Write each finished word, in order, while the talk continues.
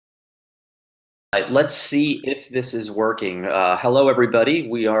Let's see if this is working. Hello, everybody.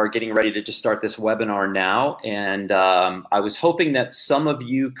 We are getting ready to just start this webinar now. And I was hoping that some of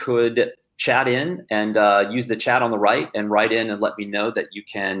you could chat in and use the chat on the right and write in and let me know that you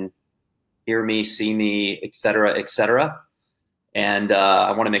can hear me, see me, et cetera, et cetera. And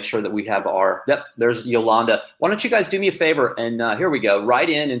I want to make sure that we have our, yep, there's Yolanda. Why don't you guys do me a favor? And here we go. Write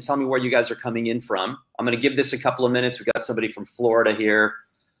in and tell me where you guys are coming in from. I'm going to give this a couple of minutes. We've got somebody from Florida here.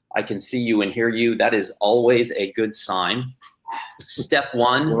 I can see you and hear you. That is always a good sign. Step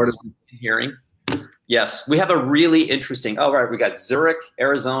one, hearing. Yes, we have a really interesting, oh, right, we got Zurich,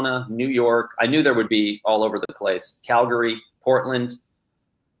 Arizona, New York. I knew there would be all over the place. Calgary, Portland,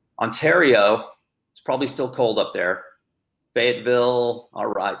 Ontario. It's probably still cold up there. Fayetteville, all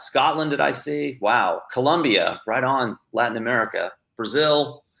right. Scotland, did I see? Wow. Colombia, right on, Latin America.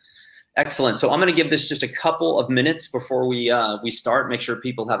 Brazil. Excellent. So I'm going to give this just a couple of minutes before we start. Make sure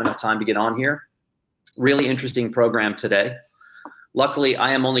people have enough time to get on here. Really interesting program today. Luckily,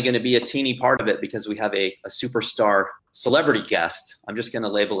 I am only going to be a teeny part of it because we have a superstar celebrity guest. I'm just going to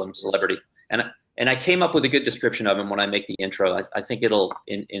label him celebrity. And I came up with a good description of him when I make the intro. I think it'll.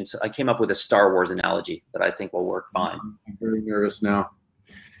 I came up with a Star Wars analogy that I think will work fine. I'm very nervous now.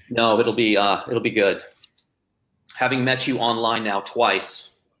 No, it'll be good. Having met you online now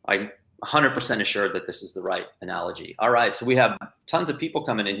twice, I'm 100% assured that this is the right analogy. All right, so we have tons of people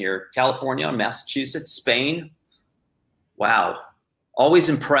coming in here. California, Massachusetts, Spain. Wow. Always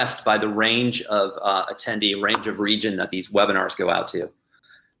impressed by the range of attendee, range of region that these webinars go out to.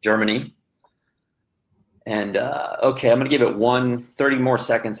 Germany. And okay, I'm gonna give it 30 more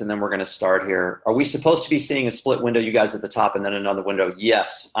seconds and then we're gonna start here. Are we supposed to be seeing a split window, you guys at the top, and then another window?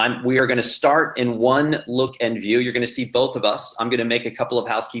 Yes, we are gonna start in one look and view. You're gonna see both of us. I'm gonna make a couple of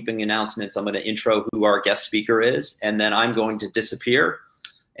housekeeping announcements. I'm gonna intro who our guest speaker is, and then I'm going to disappear,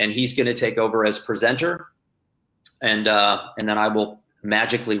 and he's gonna take over as presenter, and then I will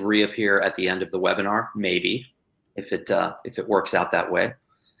magically reappear at the end of the webinar, maybe, if it works out that way.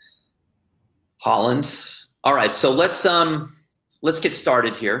 Holland. All right, so let's get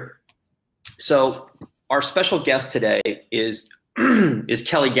started here. So our special guest today is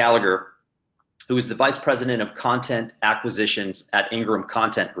Kelly Gallagher, who is the Vice President of Content Acquisitions at Ingram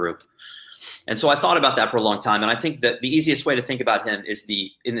Content Group. And so I thought about that for a long time, and I think that the easiest way to think about him is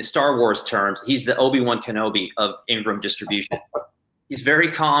in the Star Wars terms, he's the Obi-Wan Kenobi of Ingram distribution. He's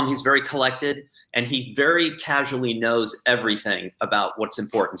very calm, he's very collected, and he very casually knows everything about what's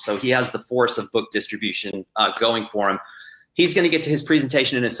important. So he has the force of book distribution going for him. He's going to get to his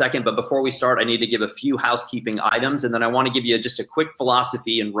presentation in a second, but before we start, I need to give a few housekeeping items, and then I want to give you just a quick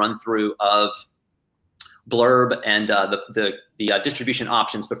philosophy and run through of Blurb and the distribution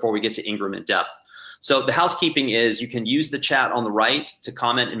options before we get to Ingram in depth. So the housekeeping is you can use the chat on the right to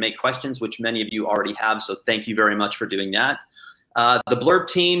comment and make questions, which many of you already have, so thank you very much for doing that. The Blurb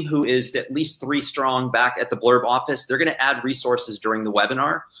team, who is at least 3 strong back at the Blurb office, they're going to add resources during the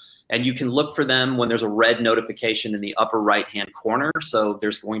webinar, and you can look for them when there's a red notification in the upper right-hand corner. So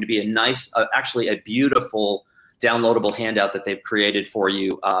there's going to be a nice, actually a beautiful downloadable handout that they've created for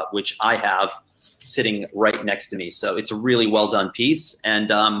you, which I have sitting right next to me. So it's a really well-done piece. And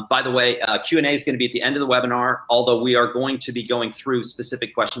by the way, Q&A is going to be at the end of the webinar, although we are going to be going through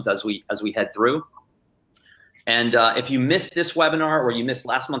specific questions as we head through. And if you missed this webinar or you missed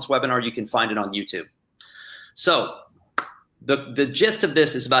last month's webinar, you can find it on YouTube. So the gist of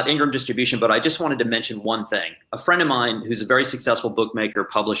this is about Ingram distribution, but I just wanted to mention one thing. A friend of mine who's a very successful bookmaker,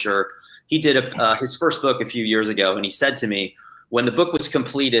 publisher, he did his first book a few years ago, and he said to me, when the book was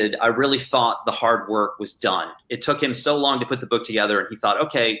completed, I really thought the hard work was done. It took him so long to put the book together, and he thought,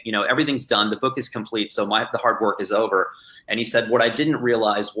 okay, you know, everything's done, the book is complete, so the hard work is over. And he said, what I didn't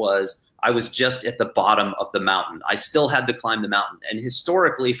realize was I was just at the bottom of the mountain. I still had to climb the mountain. And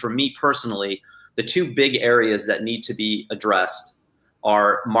historically, for me personally, the 2 big areas that need to be addressed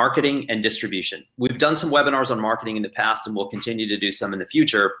are marketing and distribution. We've done some webinars on marketing in the past, and we'll continue to do some in the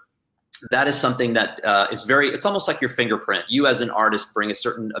future. That is something that it's almost like your fingerprint. You as an artist bring a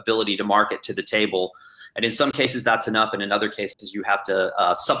certain ability to market to the table. And in some cases that's enough, and in other cases you have to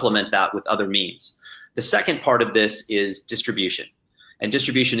supplement that with other means. The second part of this is distribution. And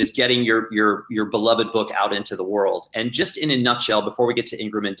distribution is getting your beloved book out into the world. And just in a nutshell, before we get to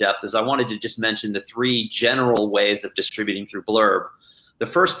Ingram in depth, is I wanted to just mention the 3 general ways of distributing through Blurb. The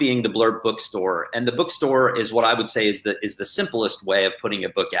first being the Blurb bookstore. And the bookstore is what I would say is the simplest way of putting a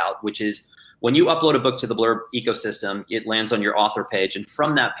book out, which is when you upload a book to the Blurb ecosystem, it lands on your author page. And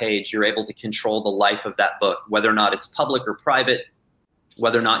from that page, you're able to control the life of that book, whether or not it's public or private,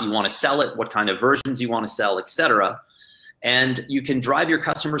 whether or not you want to sell it, what kind of versions you want to sell, etc. And you can drive your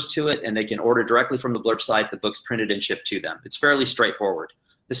customers to it, and they can order directly from the Blurb site. The book's printed and shipped to them. It's fairly straightforward.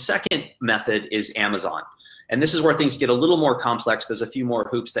 The second method is Amazon. And this is where things get a little more complex. There's a few more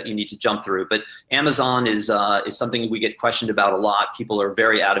hoops that you need to jump through. But Amazon is something we get questioned about a lot. People are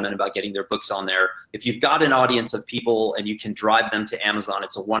very adamant about getting their books on there. If you've got an audience of people and you can drive them to Amazon,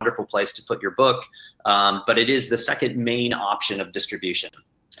 it's a wonderful place to put your book. But it is the second main option of distribution.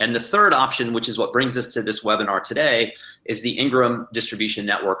 And the third option, which is what brings us to this webinar today, is the Ingram Distribution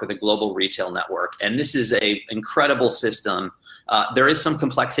Network, or the Global Retail Network. And this is an incredible system. There is some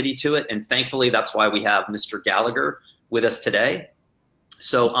complexity to it, and thankfully that's why we have Mr. Gallagher with us today.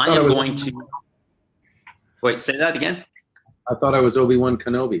 So I am going to, wait, say that again? I thought I was Obi-Wan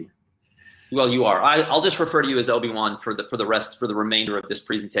Kenobi. Well, you are. I'll just refer to you as Obi-Wan for the remainder of this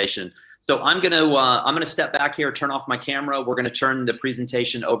presentation. So I'm gonna step back here, turn off my camera. We're gonna turn the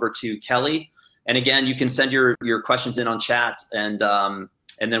presentation over to Kelly. And again, you can send your questions in on chat, and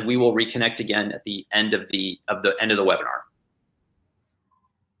then we will reconnect again at the end of the webinar.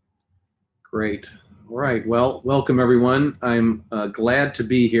 Great. All right. Well, welcome everyone. I'm glad to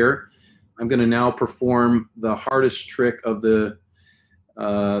be here. I'm going to now perform the hardest trick of the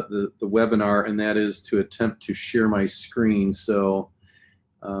webinar, and that is to attempt to share my screen. So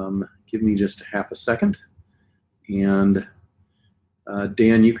give me just half a second, and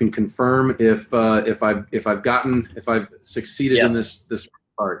Dan, you can confirm if I've succeeded in this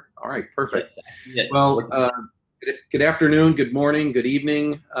part. All right, perfect. Yes. Well, good afternoon, good morning, good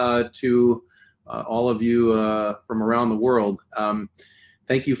evening to all of you from around the world.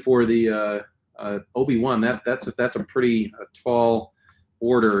 Thank you for the Obi-Wan. That's a pretty tall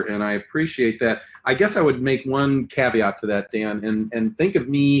order, and I appreciate that. I guess I would make one caveat to that, Dan, and think of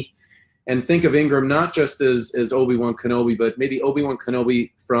me and think of Ingram not just as Obi-Wan Kenobi, but maybe Obi-Wan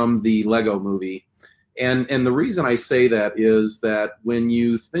Kenobi from the Lego movie. And the reason I say that is that when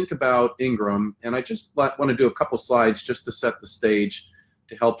you think about Ingram, and I just want to do a couple slides just to set the stage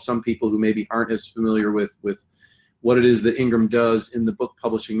to help some people who maybe aren't as familiar with what it is that Ingram does in the book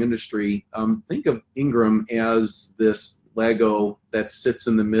publishing industry. Think of Ingram as this Lego that sits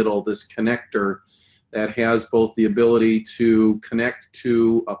in the middle, this connector that has both the ability to connect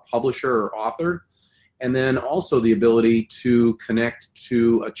to a publisher or author, and then also the ability to connect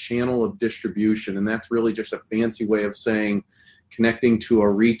to a channel of distribution. And that's really just a fancy way of saying connecting to a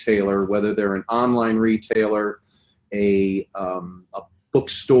retailer, whether they're an online retailer, a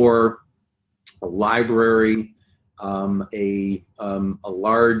bookstore, a library, a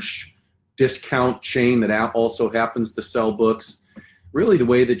large discount chain that also happens to sell books. Really, the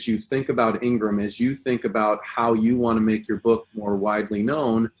way that you think about Ingram is you think about how you want to make your book more widely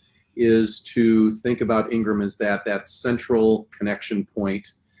known is to think about Ingram as that central connection point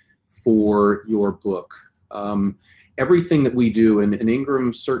for your book. Everything that we do, and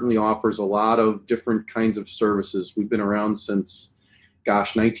Ingram certainly offers a lot of different kinds of services. We've been around since,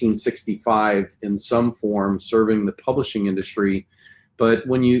 gosh, 1965 in some form, serving the publishing industry. But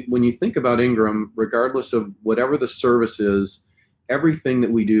when you think about Ingram, regardless of whatever the service is, everything that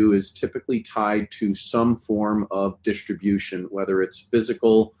we do is typically tied to some form of distribution, whether it's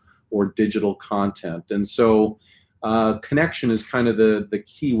physical or digital content. And so connection is kind of the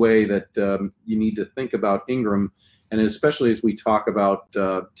key way that you need to think about Ingram, and especially as we talk about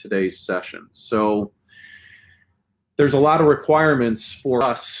today's session. So there's a lot of requirements for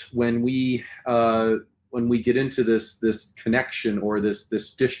us when we get into this connection or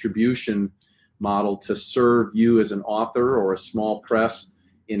this distribution model to serve you as an author or a small press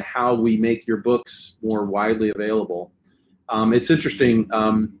in how we make your books more widely available. It's interesting,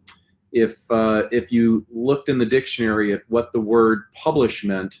 if you looked in the dictionary at what the word publish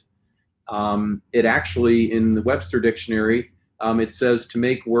meant, it actually, in the Webster Dictionary, it says to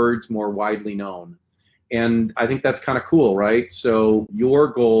make words more widely known. And I think that's kind of cool, right? So your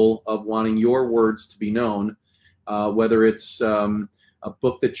goal of wanting your words to be known, whether it's a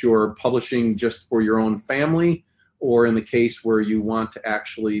book that you're publishing just for your own family, or in the case where you want to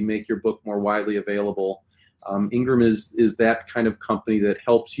actually make your book more widely available, Ingram is that kind of company that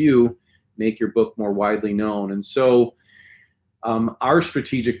helps you make your book more widely known. And so our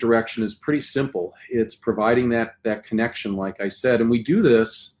strategic direction is pretty simple. It's providing that connection, like I said, and we do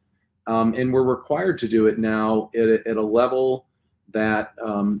this, and we're required to do it now at a level that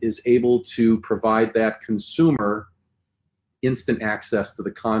is able to provide that consumer instant access to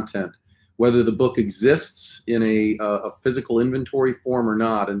the content, whether the book exists in a physical inventory form or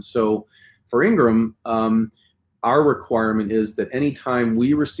not. And so for Ingram, our requirement is that anytime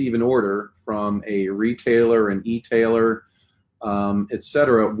we receive an order from a retailer, an e-tailer,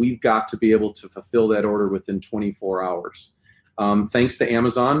 etc., we've got to be able to fulfill that order within 24 hours. Thanks to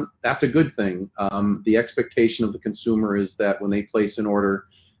Amazon, that's a good thing. The expectation of the consumer is that when they place an order,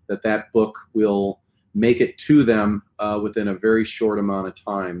 that book will make it to them within a very short amount of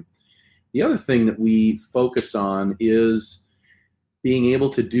time. The other thing that we focus on is being able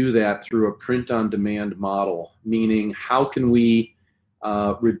to do that through a print-on-demand model, meaning how can we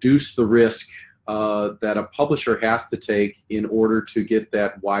reduce the risk that a publisher has to take in order to get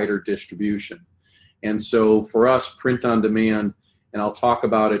that wider distribution. And so for us, print-on-demand, and I'll talk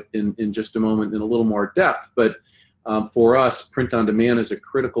about it in just a moment in a little more depth, but for us, print-on-demand is a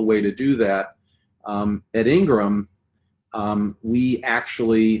critical way to do that. At Ingram, we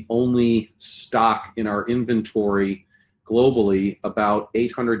actually only stock in our inventory globally about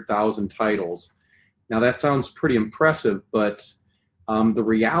 800,000 titles. Now that sounds pretty impressive, but the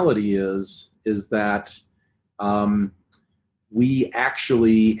reality is that we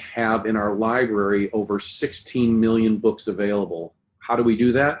actually have in our library over 16 million books available. How do we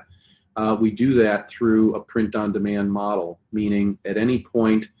do that? We do that through a print-on-demand model, meaning at any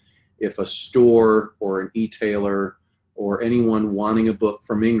point, if a store or an e-tailer or anyone wanting a book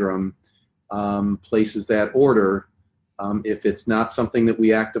from Ingram places that order, if it's not something that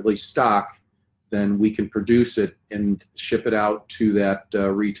we actively stock, then we can produce it and ship it out to that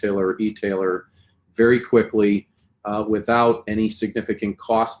retailer or e-tailer very quickly without any significant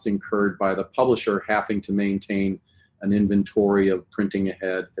costs incurred by the publisher having to maintain an inventory of printing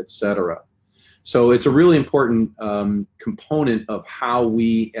ahead, etc. So it's a really important component of how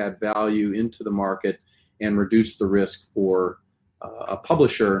we add value into the market and reduce the risk for a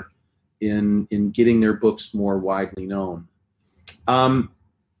publisher in getting their books more widely known.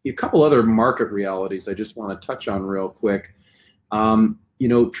 A couple other market realities I just want to touch on real quick. You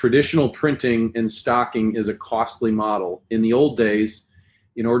know, traditional printing and stocking is a costly model. In the old days,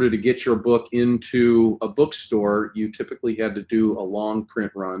 in order to get your book into a bookstore, you typically had to do a long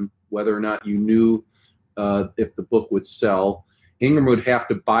print run, whether or not you knew if the book would sell. Ingram would have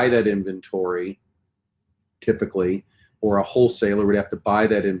to buy that inventory, typically, or a wholesaler would have to buy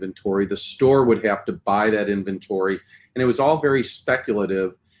that inventory. The store would have to buy that inventory, and it was all very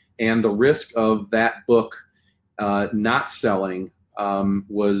speculative, and the risk of that book not selling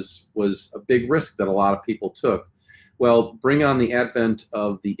was a big risk that a lot of people took. Well, bring on the advent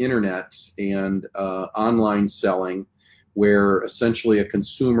of the internet and online selling, where essentially a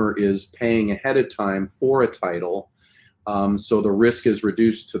consumer is paying ahead of time for a title, so the risk is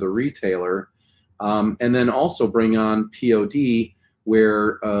reduced to the retailer. And then also bring on POD,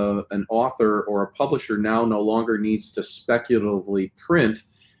 where an author or a publisher now no longer needs to speculatively print.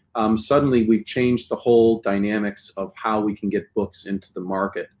 Suddenly we've changed the whole dynamics of how we can get books into the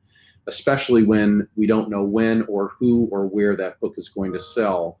market, especially when we don't know when or who or where that book is going to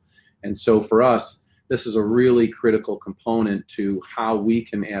sell. And so for us, this is a really critical component to how we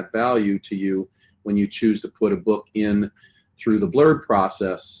can add value to you when you choose to put a book in through the blurb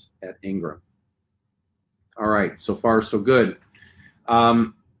process at Ingram. All right, so far so good.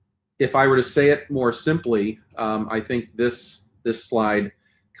 If I were to say it more simply, I think this slide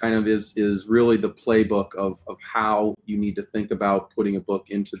kind of is really the playbook of how you need to think about putting a book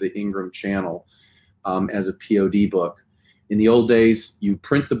into the Ingram channel as a POD book. In the old days, you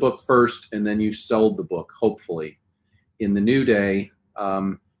print the book first and then you sell the book, hopefully. In the new day,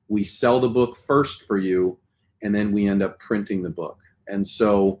 we sell the book first for you and then we end up printing the book. And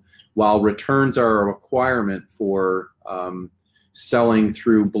so while returns are a requirement for selling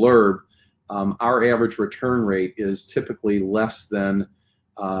through blurb, our average return rate is typically less than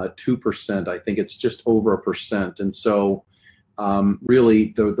 2%. I think it's just over 1%. And so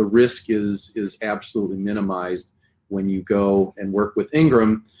really the risk is absolutely minimized when you go and work with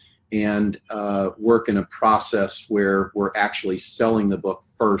Ingram and work in a process where we're actually selling the book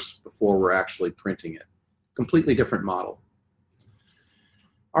first before we're actually printing it. Completely different model.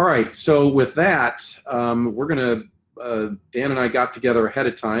 All right, so with that, we're gonna, Dan and I got together ahead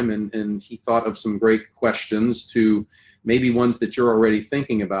of time and he thought of some great questions, to maybe ones that you're already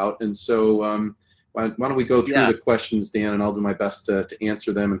thinking about. And so why don't we go through the questions, Dan, and I'll do my best to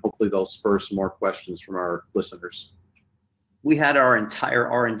answer them, and hopefully they'll spur some more questions from our listeners. We had our entire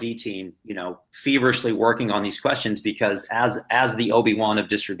R&D team, you know, feverishly working on these questions because as the Obi-Wan of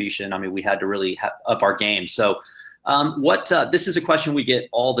distribution, I mean, we had to really up our game. So this is a question we get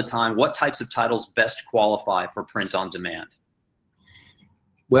all the time. What types of titles best qualify for print on demand?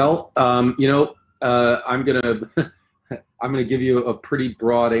 Well, you know, I'm gonna give you a pretty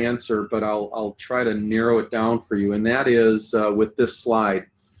broad answer, but I'll try to narrow it down for you. And that is with this slide.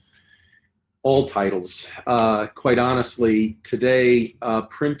 All titles. Quite honestly, today,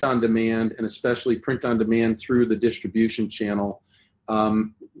 print on demand, and especially print on demand through the distribution channel,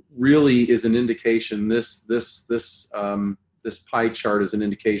 really is an indication. This pie chart is an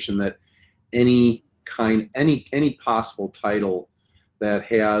indication that any possible title that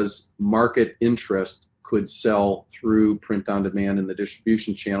has market interest could sell through print on demand in the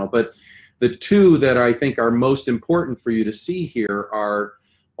distribution channel. But the two that I think are most important for you to see here are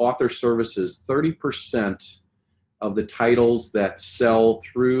author services. 30% of the titles that sell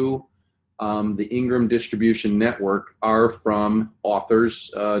through the Ingram distribution network are from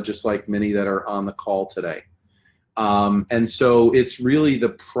authors, just like many that are on the call today. And so it's really the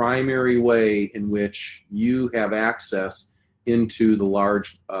primary way in which you have access into the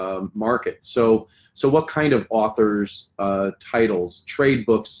large market. So what kind of authors' titles? Trade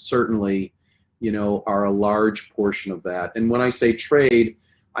books certainly, are a large portion of that. And when I say trade,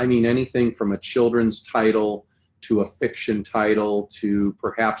 I mean anything from a children's title to a fiction title to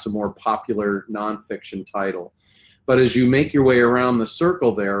perhaps a more popular nonfiction title. But as you make your way around the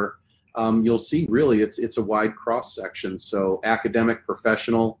circle there, you'll see really it's a wide cross section. So academic,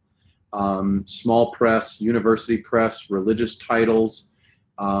 professional, small press, university press, religious titles,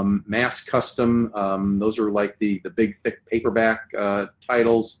 mass custom. Those are like the big thick paperback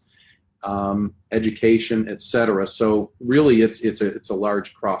titles, education, etc. So really, it's a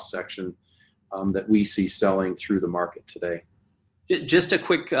large cross section that we see selling through the market today. Just a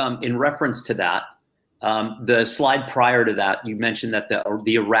quick in reference to that. The slide prior to that, you mentioned that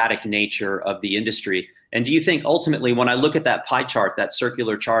the erratic nature of the industry. And do you think ultimately, when I look at that pie chart, that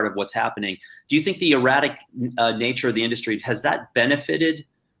circular chart of what's happening, do you think the erratic nature of the industry, has that benefited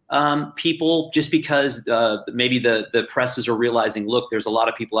people just because maybe the presses are realizing, look, there's a lot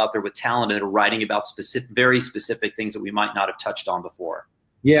of people out there with talent that are writing about very specific things that we might not have touched on before?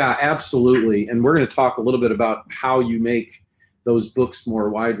 Yeah, absolutely. And we're going to talk a little bit about how you make those books more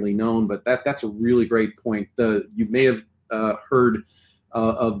widely known, but that's a really great point. You may have heard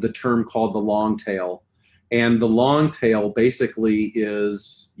of the term called the long tail. And the long tail basically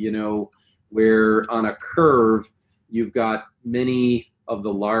is, where on a curve, you've got many of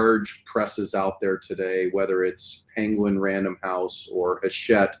the large presses out there today, whether it's Penguin, Random House, or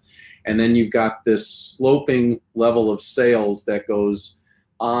Hachette. And then you've got this sloping level of sales that goes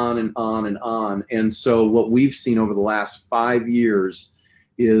on and on and on. And so what we've seen over the last 5 years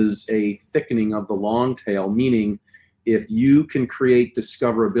is a thickening of the long tail, meaning if you can create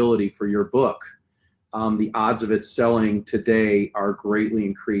discoverability for your book, the odds of it selling today are greatly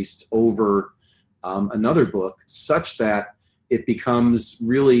increased over another book, such that it becomes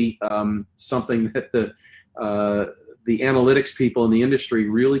really something that the analytics people in the industry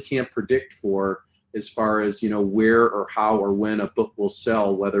really can't predict for, as far as where or how or when a book will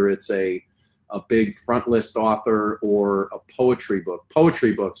sell, whether it's a big front list author or a poetry book.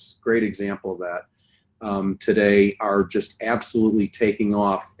 Poetry books, great example of that. Today are just absolutely taking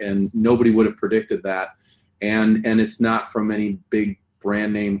off, and nobody would have predicted that. And it's not from any big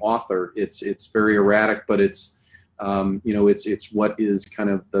brand name author. It's very erratic, but it's what is kind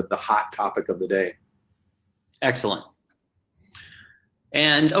of the hot topic of the day. Excellent.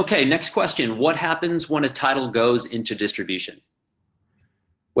 And okay, next question. What happens when a title goes into distribution?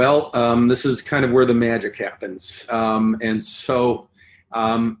 Well, this is kind of where the magic happens. And so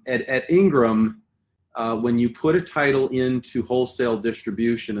at Ingram, when you put a title into wholesale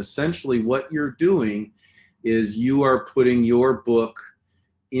distribution, essentially what you're doing is you are putting your book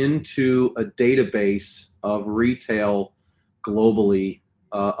into a database of retail globally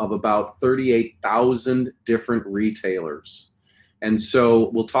of about 38,000 different retailers. And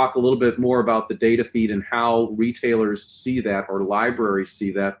so we'll talk a little bit more about the data feed and how retailers see that, or libraries see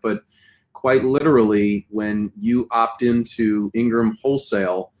that. But quite literally, when you opt into Ingram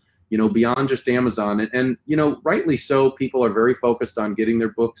Wholesale, beyond just Amazon, and rightly so, people are very focused on getting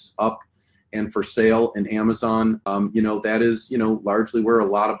their books up and for sale in Amazon. That is, largely where a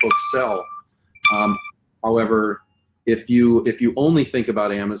lot of books sell. However, if you only think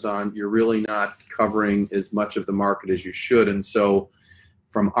about Amazon, you're really not covering as much of the market as you should. And so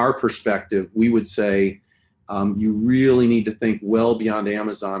from our perspective, we would say you really need to think well beyond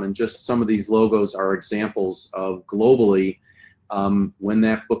Amazon. And just some of these logos are examples of globally, when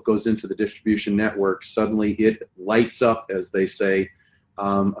that book goes into the distribution network, suddenly it lights up, as they say,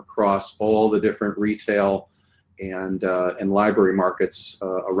 across all the different retail and library markets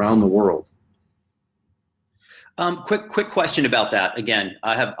around the world. Quick question about that. Again,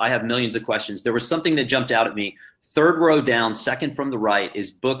 I have millions of questions. There was something that jumped out at me. Third row down, second from the right,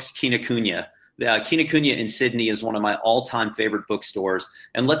 is Books Kinokuniya. Kinokuniya in Sydney is one of my all-time favorite bookstores.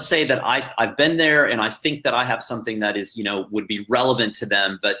 And let's say that I've been there and I think that I have something that is, would be relevant to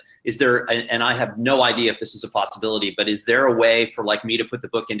them, but is there, and I have no idea if this is a possibility, but is there a way for like me to put the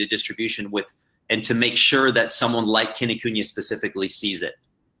book into distribution and to make sure that someone like Kinokuniya specifically sees it?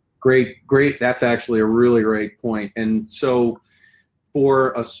 Great. That's actually a really great point. And so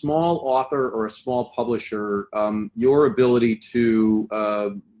for a small author or a small publisher, your ability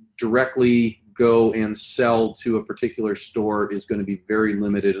to directly go and sell to a particular store is going to be very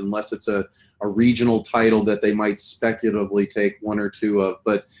limited unless it's a regional title that they might speculatively take one or two of.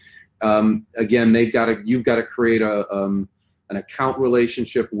 But again, you've got to create an account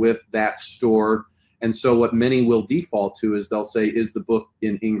relationship with that store. And so what many will default to is they'll say, is the book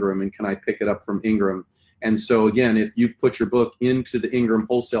in Ingram, and can I pick it up from Ingram? And so again, if you put your book into the Ingram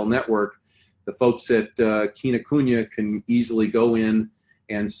wholesale network, the folks at Kinokuniya can easily go in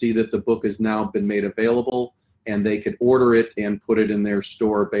and see that the book has now been made available, and they could order it and put it in their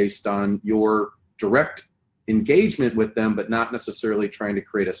store based on your direct engagement with them, but not necessarily trying to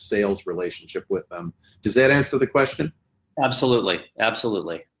create a sales relationship with them. Does that answer the question? Absolutely.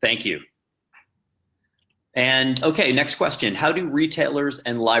 Thank you. And okay, next question. How do retailers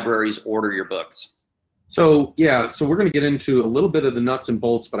and libraries order your books? So yeah, so we're going to get into a little bit of the nuts and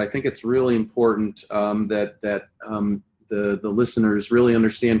bolts, but I think it's really important that the listeners really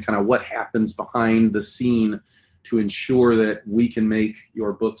understand kind of what happens behind the scene to ensure that we can make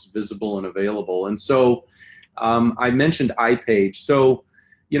your books visible and available. And so I mentioned iPage. So,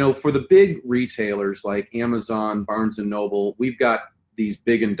 for the big retailers like Amazon, Barnes and Noble, we've got these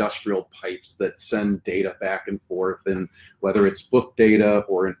big industrial pipes that send data back and forth, and whether it's book data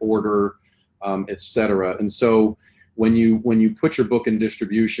or an order, et cetera. And so when you put your book in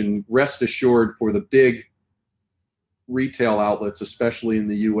distribution, rest assured for the big retail outlets, especially in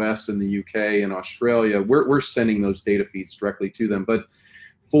the US and the UK and Australia, we're sending those data feeds directly to them. But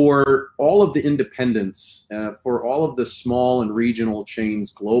for all of the independents, for all of the small and regional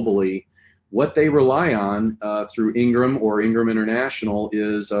chains globally, what they rely on through Ingram or Ingram International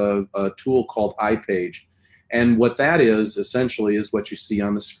is a tool called iPage. And what that is essentially is what you see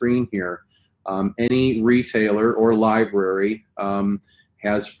on the screen here. Any retailer or library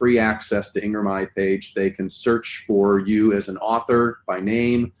has free access to Ingram iPage. They can search for you as an author by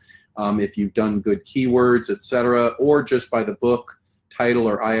name, if you've done good keywords, etc., or just by the book title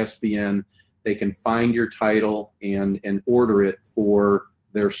or ISBN. They can find your title and order it for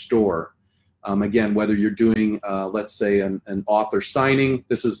their store. Again, whether you're doing, let's say, an author signing,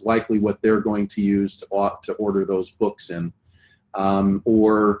 this is likely what they're going to use to order those books in.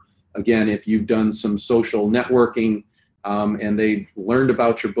 Or again, if you've done some social networking and they've learned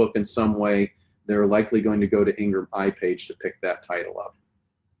about your book in some way, they're likely going to go to Ingram iPage to pick that title up.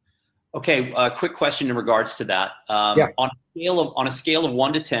 Okay, quick question in regards to that. Yeah. On a scale of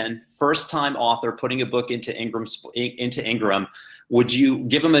 1 to 10, first-time author putting a book into Ingram, would you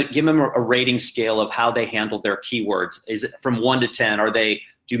give them a rating scale of how they handle their keywords? Is it from 1 to 10?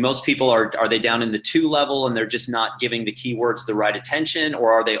 Do most people are they down in the 2 level and they're just not giving the keywords the right attention,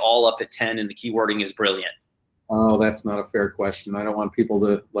 or are they all up at 10 and the keywording is brilliant? Oh, that's not a fair question. I don't want people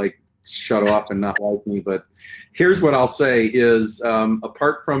to shut off and not like me, but here's what I'll say is,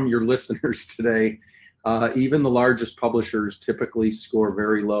 apart from your listeners today, even the largest publishers typically score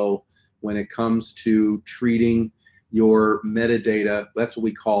very low when it comes to treating your metadata. That's what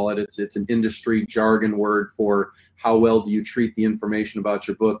we call it. It's an industry jargon word for how well do you treat the information about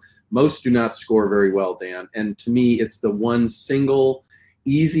your book. Most do not score very well, Dan. And to me, it's the one single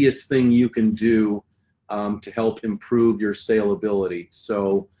easiest thing you can do to help improve your saleability.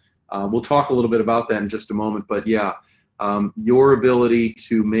 So we'll talk a little bit about that in just a moment. But yeah, your ability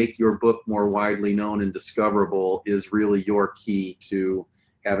to make your book more widely known and discoverable is really your key to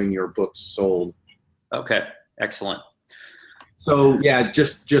having your books sold. Okay. Excellent. So yeah,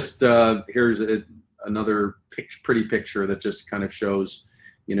 just here's another pretty picture that just kind of shows,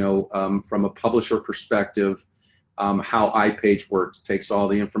 from a publisher perspective, how iPage works. It takes all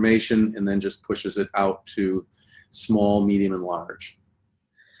the information and then just pushes it out to small, medium, and large.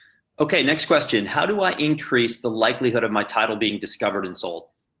 Okay, next question. How do I increase the likelihood of my title being discovered and sold?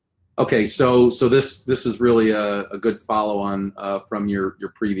 Okay, so this is really a good follow-on from your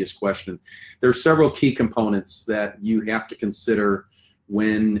previous question. There's several key components that you have to consider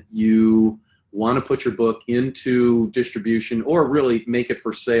when you want to put your book into distribution or really make it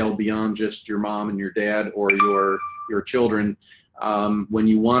for sale beyond just your mom and your dad or your children. When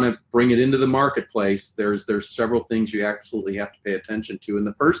you want to bring it into the marketplace, there's several things you absolutely have to pay attention to. And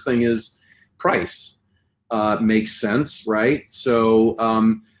the first thing is price. Makes sense, right? So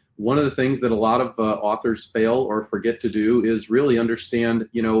one of the things that a lot of authors fail or forget to do is really understand,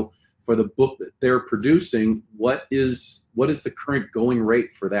 for the book that they're producing, what is the current going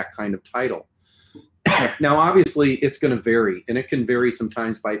rate for that kind of title. Now, obviously, it's going to vary, and it can vary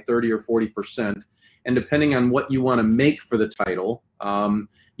sometimes by 30 or 40%. And depending on what you want to make for the title,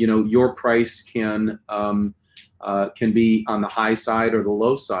 your price can be on the high side or the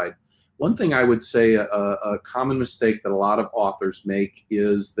low side. One thing I would say a common mistake that a lot of authors make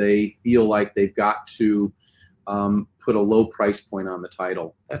is they feel like they've got to put a low price point on the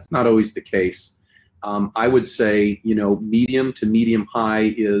title. That's not always the case. I would say, medium to medium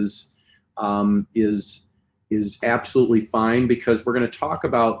high is absolutely fine, because we're going to talk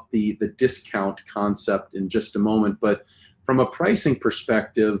about the discount concept in just a moment. But from a pricing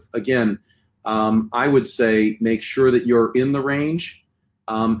perspective, again, I would say make sure that you're in the range,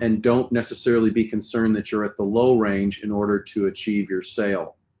 and don't necessarily be concerned that you're at the low range in order to achieve your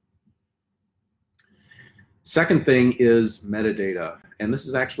sale. Second thing is metadata, and this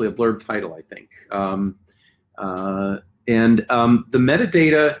is actually a blurb title, I think. The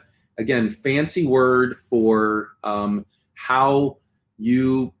metadata, again, fancy word for how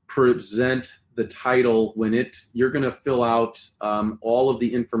you present the title when you're going to fill out all of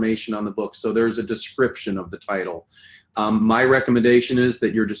the information on the book. So there's a description of the title. My recommendation is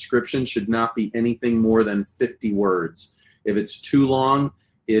that your description should not be anything more than 50 words. If it's too long,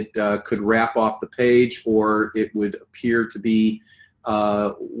 it could wrap off the page, or it would appear to be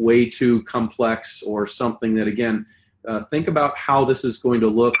way too complex or something that, again, think about how this is going to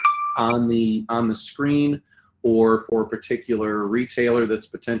look on the screen, or for a particular retailer that's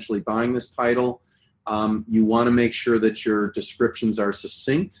potentially buying this title. You want to make sure that your descriptions are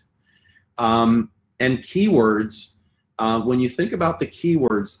succinct. And keywords, when you think about the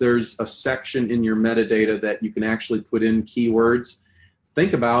keywords, there's a section in your metadata that you can actually put in keywords.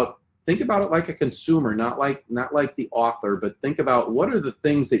 Think about it like a consumer, not like the author, but think about what are the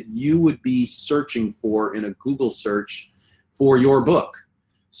things that you would be searching for in a Google search for your book.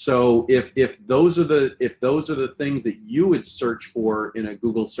 So if those are the things that you would search for in a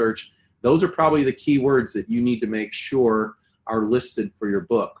Google search, those are probably the keywords that you need to make sure are listed for your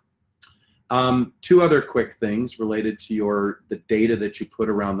book. Two other quick things related to the data that you put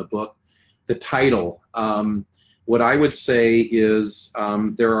around the book. The title. What I would say is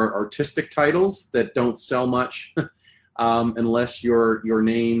there are artistic titles that don't sell much unless your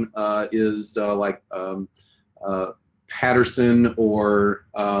name is like Patterson or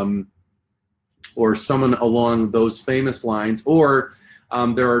someone along those famous lines, or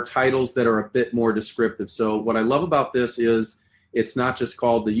there are titles that are a bit more descriptive. So what I love about this is it's not just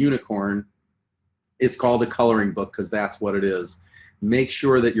called the unicorn, it's called a coloring book, because that's what it is. Make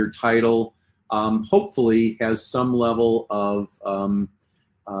sure that your title hopefully has some level of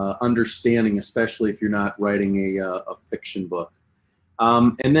understanding, especially if you're not writing a fiction book.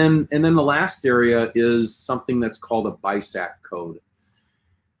 And then the last area is something that's called a BISAC code.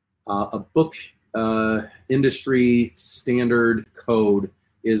 A book industry standard code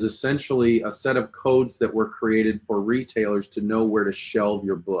is essentially a set of codes that were created for retailers to know where to shelve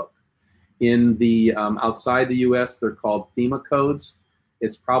your book. In the outside the US, they're called thema codes.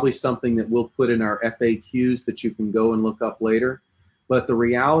 It's probably something that we'll put in our FAQs that you can go and look up later. But the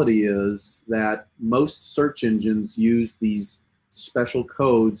reality is that most search engines use these special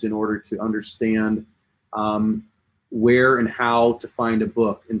codes in order to understand where and how to find a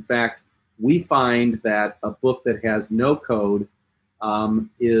book. In fact, we find that a book that has no code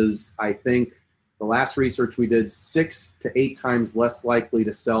is, I think, the last research we did, 6 to 8 times less likely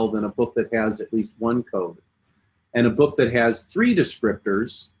to sell than a book that has at least one code. And a book that has 3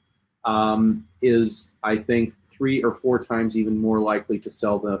 descriptors is, I think, 3 or 4 times even more likely to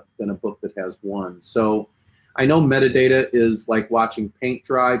sell than a book that has 1. So I know metadata is like watching paint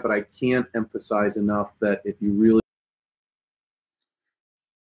dry, but I can't emphasize enough that if you really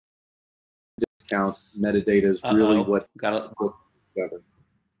discount, metadata is really what got it together.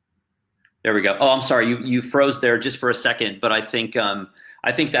 There we go. Oh, I'm sorry, you froze there just for a second, but I think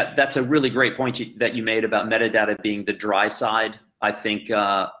that's a really great point that you made about metadata being the dry side. I think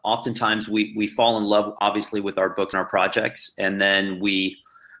oftentimes we fall in love, obviously, with our books and our projects, and then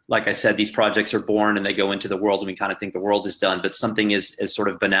like I said, these projects are born and they go into the world, and we kind of think the world is done. But something as sort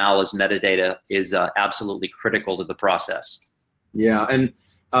of banal as metadata is absolutely critical to the process. Yeah, and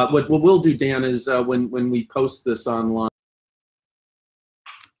what we'll do, Dan, is when we post this online,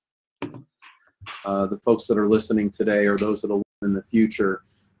 the folks that are listening today or those that will listen in the future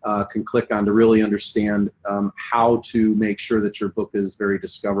can click on to really understand how to make sure that your book is very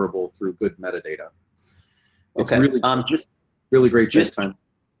discoverable through good metadata. It's okay. really great just time.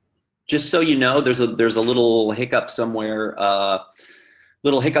 just so you know, there's a little hiccup somewhere.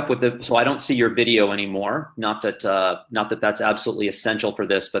 Little hiccup with it, so I don't see your video anymore. Not that that's absolutely essential for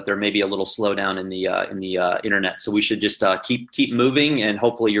this, but there may be a little slowdown in the internet. So we should just keep moving, and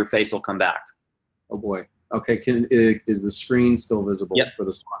hopefully your face will come back. Oh boy. Okay. Is the screen still visible for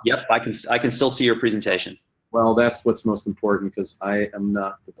the slides? Yep. I can still see your presentation. Well, that's what's most important because I am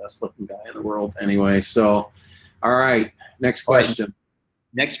not the best looking guy in the world anyway. So, all right. Next question. Right.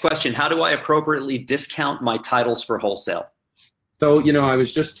 Next question. How do I appropriately discount my titles for wholesale? So, I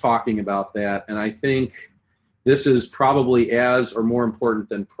was just talking about that, and I think this is probably as or more important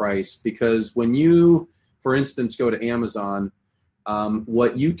than price, because when you, for instance, go to Amazon,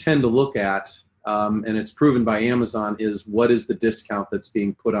 what you tend to look at, and it's proven by Amazon, is what is the discount that's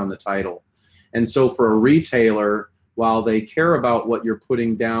being put on the title. And so for a retailer, while they care about what you're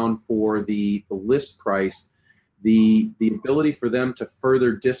putting down for the list price, the ability for them to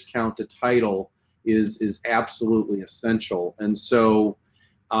further discount a title is absolutely essential. And so,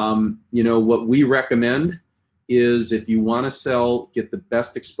 what we recommend is, if you want to get the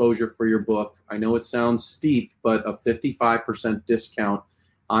best exposure for your book, I know it sounds steep, but a 55% discount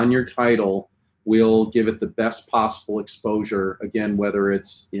on your title will give it the best possible exposure, again, whether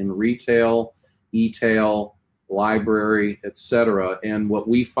it's in retail, e-tail, library, etc. And what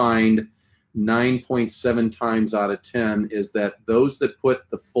we find 9.7 times out of 10 is that those that put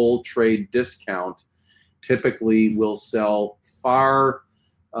the full trade discount typically will sell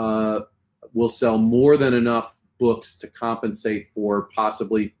more than enough books to compensate for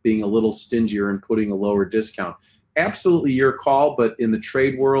possibly being a little stingier and putting a lower discount. Absolutely your call, but in the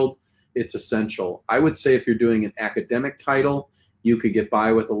trade world, it's essential. I would say if you're doing an academic title, you could get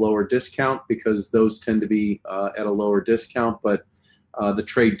by with a lower discount because those tend to be at a lower discount, but the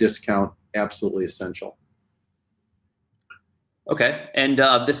trade discount, absolutely essential. Okay, and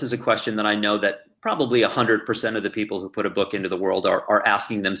this is a question that I know that probably 100% of the people who put a book into the world are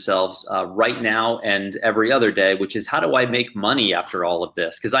asking themselves right now and every other day, which is, how do I make money after all of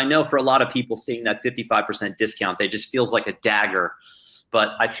this? Because I know for a lot of people, seeing that 55% discount, they just feels like a dagger.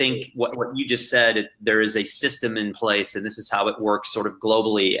 But I think what you just said, there is a system in place, and this is how it works sort of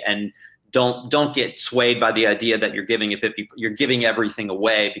globally. And don't get swayed by the idea that you're giving everything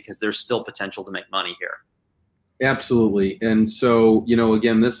away, because there's still potential to make money here. Absolutely. And so,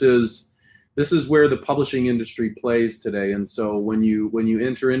 again, this is where the publishing industry plays today. And so when you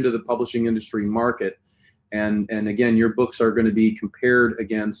enter into the publishing industry market, and again, your books are going to be compared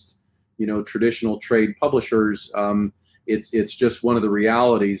against, traditional trade publishers, it's just one of the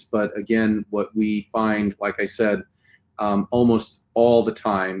realities. But again, what we find, like I said, almost all the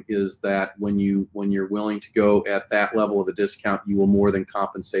time, is that when you're willing to go at that level of a discount, you will more than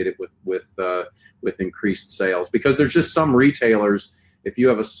compensate it with increased sales. Because there's just some retailers, if you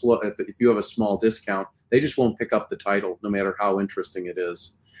have a small discount, they just won't pick up the title no matter how interesting it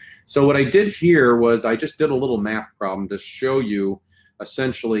is. So what I did here was I just did a little math problem to show you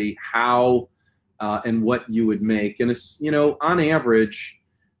essentially how and what you would make. And it's, on average,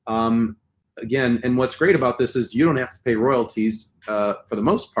 again, and what's great about this is you don't have to pay royalties for the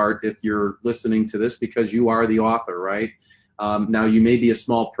most part if you're listening to this, because you are the author, right? Now, you may be a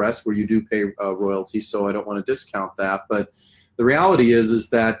small press where you do pay royalties, so I don't want to discount that. But the reality is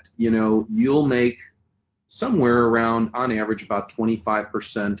that, you'll make somewhere around, on average, about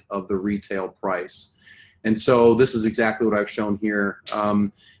 25% of the retail price. And so this is exactly what I've shown here.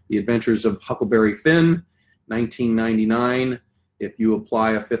 The Adventures of Huckleberry Finn, $19.99. If you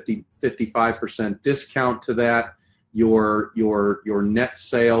apply a 55% discount to that, your net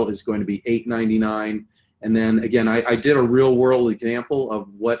sale is going to be $8.99. And then again, I did a real world example of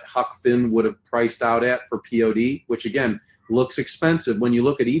what Huck Finn would have priced out at for POD, which again looks expensive. When you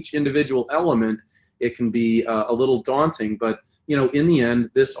look at each individual element, it can be a little daunting. But in the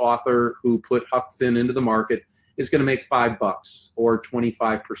end, this author who put Huck Finn into the market is going to make $5 or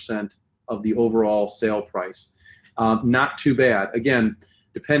 25% of the overall sale price. Not too bad. Again,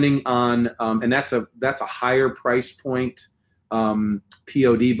 depending on, and that's a higher price point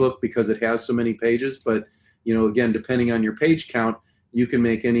POD book because it has so many pages. But again, depending on your page count, you can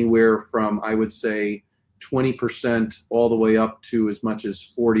make anywhere from, I would say, 20% all the way up to as much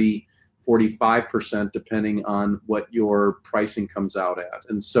as 45%, depending on what your pricing comes out at.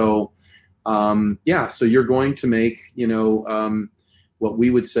 And so, so you're going to make, what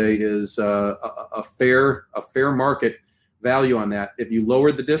we would say is a fair market value on that. If you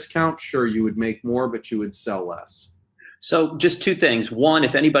lowered the discount, sure, you would make more, but you would sell less. So just two things. One,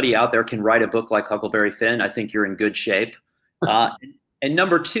 if anybody out there can write a book like Huckleberry Finn, I think you're in good shape. And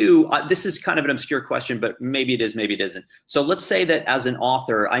number two, this is kind of an obscure question, but maybe it is, maybe it isn't. So let's say that as an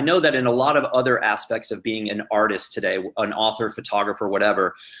author, I know that in a lot of other aspects of being an artist today, an author, photographer,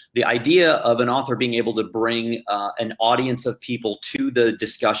 whatever, the idea of an author being able to bring an audience of people to the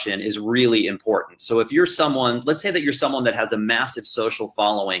discussion is really important. So if you're someone, let's say that you're someone that has a massive social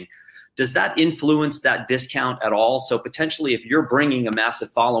following, does that influence that discount at all? So potentially if you're bringing a massive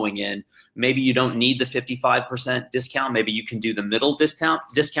following in, maybe you don't need the 55% discount. Maybe you can do the middle discount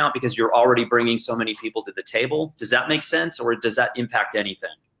because you're already bringing so many people to the table. Does that make sense, or does that impact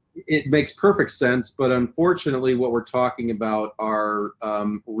anything? It makes perfect sense, but unfortunately what we're talking about are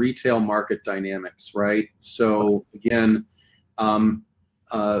retail market dynamics, right? So again,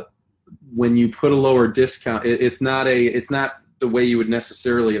 when you put a lower discount, it's not the way you would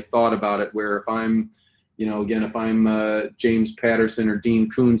necessarily have thought about it, where if I'm, again, if I'm James Patterson or Dean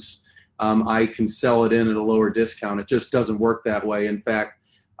Koontz, I can sell it in at a lower discount. It just doesn't work that way. In fact,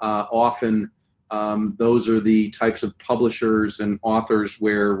 often those are the types of publishers and authors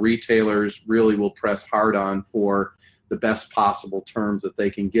where retailers really will press hard on for the best possible terms that they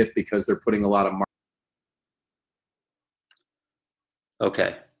can get, because they're putting a lot of market.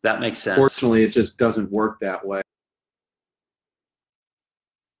 Okay, that makes sense. Fortunately, it just doesn't work that way.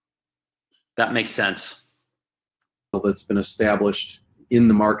 That makes sense. That's been established in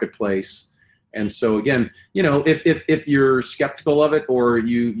the marketplace. And so again, if you're skeptical of it, or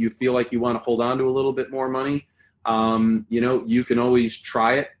you feel like you want to hold on to a little bit more money, you can always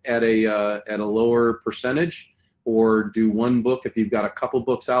try it at a lower percentage, or do one book if you've got a couple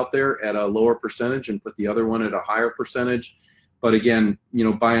books out there at a lower percentage and put the other one at a higher percentage. But again,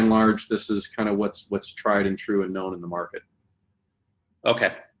 by and large, this is kind of what's tried and true and known in the market.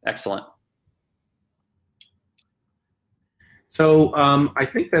 Okay, excellent. So I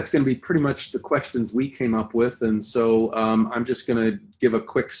think that's going to be pretty much the questions we came up with. And so I'm just going to give a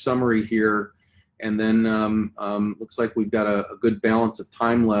quick summary here. And then looks like we've got a good balance of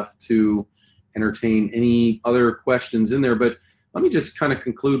time left to entertain any other questions in there. But let me just kind of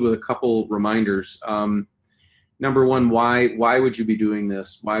conclude with a couple reminders. Number one, why would you be doing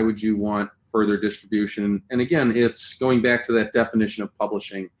this? Why would you want further distribution? And again, it's going back to that definition of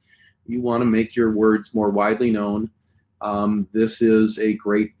publishing. You want to make your words more widely known. This is a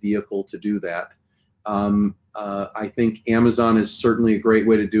great vehicle to do that. I think Amazon is certainly a great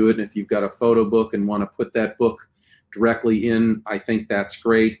way to do it. And if you've got a photo book and want to put that book directly in, I think that's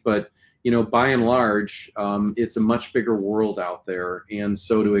great. But by and large, it's a much bigger world out there. And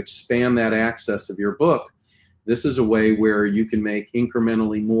so to expand that access of your book, this is a way where you can make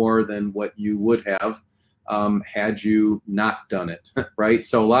incrementally more than what you would have had you not done it, right?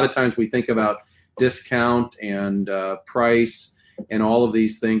 So a lot of times we think about discount and price and all of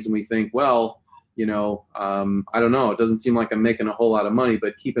these things, and we think, well, I don't know, it doesn't seem like I'm making a whole lot of money.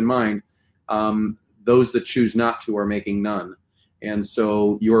 But keep in mind, those that choose not to are making none. And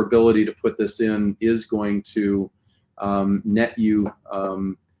so your ability to put this in is going to net you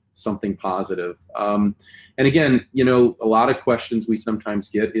something positive. And again, a lot of questions we sometimes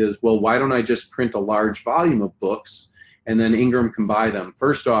get is, well, why don't I just print a large volume of books and then Ingram can buy them?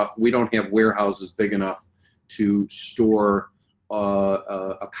 First off, we don't have warehouses big enough to store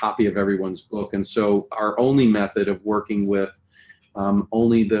a copy of everyone's book. And so our only method of working with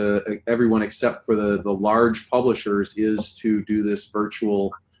only everyone except for the large publishers is to do this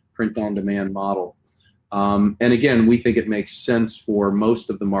virtual print-on-demand model. And again, we think it makes sense for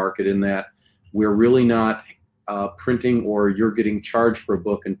most of the market in that we're really not printing or you're getting charged for a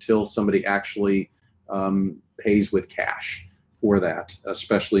book until somebody actually pays with cash for that,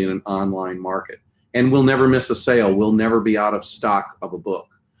 especially in an online market. And we'll never miss a sale. We'll never be out of stock of a book.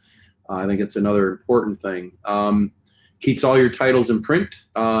 I think it's another important thing. Keeps all your titles in print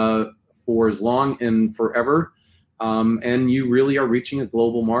for as long and forever. And you really are reaching a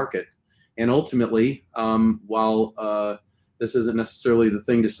global market. And ultimately, while this isn't necessarily the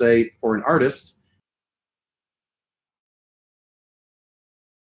thing to say for an artist,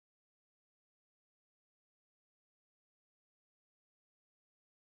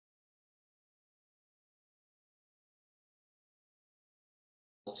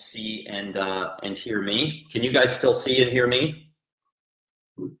 see and hear me. Can you guys still see and hear me?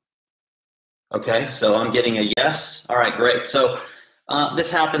 Okay, so I'm getting a yes. All right, great. So this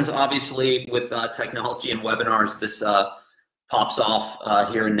happens obviously with technology and webinars. This pops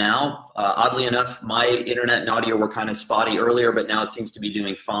off here and now. Oddly enough, my internet and audio were kind of spotty earlier, but now it seems to be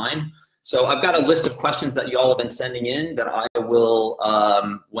doing fine. So I've got a list of questions that you all have been sending in that I will,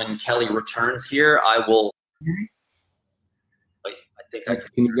 when Kelly returns here, I will. Wait, I think I can.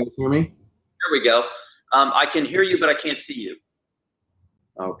 Can you guys hear me? Here we go. I can hear you, but I can't see you.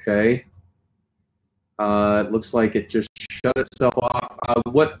 Okay. It looks like it just shut itself off.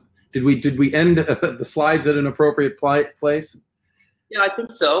 What did we end the slides at an appropriate place? Yeah, I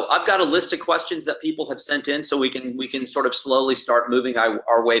think so. I've got a list of questions that people have sent in, so we can sort of slowly start moving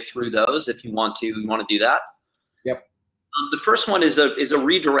our way through those. If you want to do that. Yep. The first one is a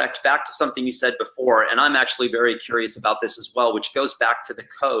redirect back to something you said before, and I'm actually very curious about this as well, which goes back to the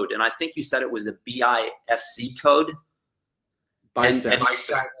code. And I think you said it was a BISC code. Can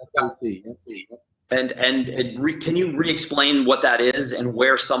you re-explain what that is and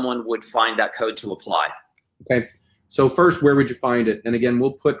where someone would find that code to apply? Okay. So first, where would you find it? And again,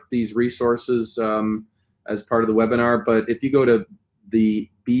 we'll put these resources as part of the webinar. But if you go to the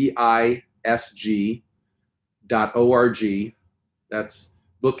BISG.org, that's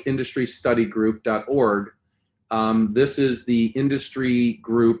bookindustrystudy.group.org. This is the industry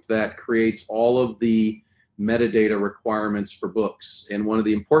group that creates all of the metadata requirements for books. And one of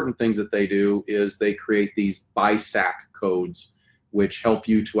the important things that they do is they create these BISAC codes, which help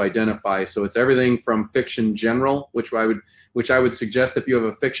you to identify. So it's everything from fiction general, which I would suggest if you have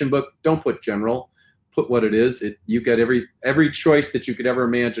a fiction book, don't put general, put what it is. You get every choice that you could ever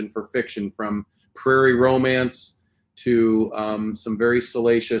imagine for fiction, from prairie romance to some very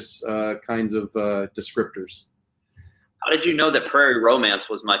salacious kinds of descriptors. How did you know that prairie romance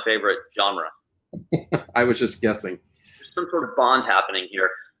was my favorite genre? I was just guessing. There's some sort of bond happening here.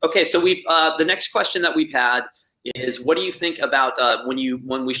 Okay, so we've the next question that we've had is, what do you think about when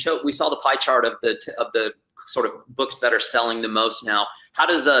we saw the pie chart of the sort of books that are selling the most now? How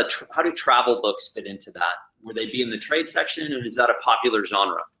do travel books fit into that? Would they be in the trade section, or is that a popular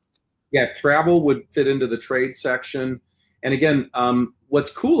genre? Yeah, travel would fit into the trade section. And again, what's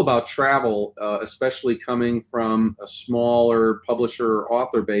cool about travel, especially coming from a smaller publisher or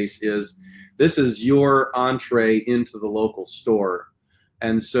author base, is this is your entree into the local store.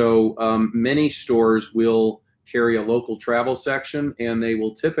 And so many stores will carry a local travel section, and they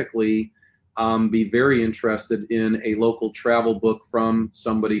will typically be very interested in a local travel book from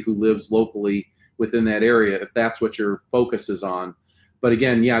somebody who lives locally within that area, if that's what your focus is on. But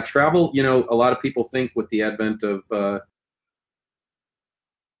again, yeah, travel, a lot of people think with the advent of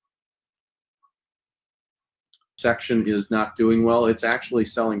section is not doing well. It's actually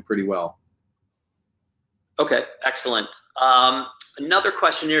selling pretty well. Okay, excellent. Another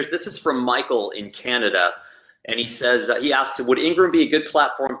question here, this is from Michael in Canada, and he says, he asked, would Ingram be a good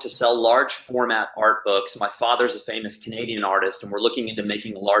platform to sell large format art books? My father's a famous Canadian artist, and we're looking into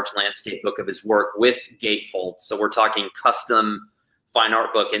making a large landscape book of his work with gatefold. So we're talking custom fine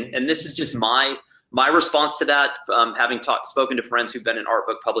art book. And this is just my response to that, having spoken to friends who've been in art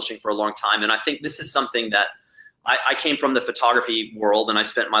book publishing for a long time. And I think this is something that I came from the photography world, and I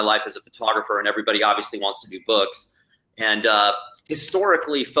spent my life as a photographer, and everybody obviously wants to do books. And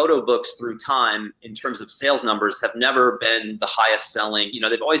historically, photo books through time, in terms of sales numbers, have never been the highest selling.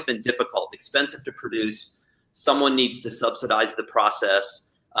 They've always been difficult, expensive to produce. Someone needs to subsidize the process.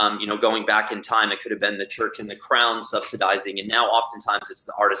 Going back in time, it could have been the church and the crown subsidizing, and now oftentimes it's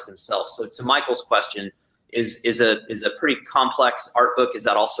the artist himself. So to Michael's question, is a pretty complex art book, is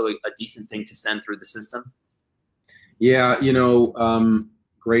that also a decent thing to send through the system? Yeah,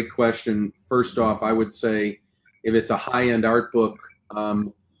 great question. First off, I would say if it's a high-end art book,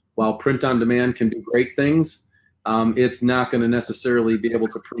 while print on demand can do great things, it's not going to necessarily be able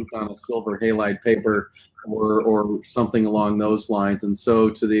to print on a silver halide paper or something along those lines. And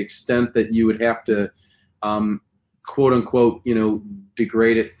so to the extent that you would have to, quote unquote,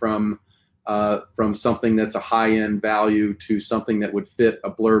 degrade it from something that's a high-end value to something that would fit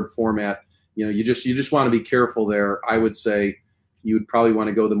a blurb format, you just want to be careful there. I would say you would probably want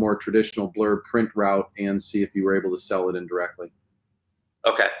to go the more traditional blurb print route and see if you were able to sell it indirectly.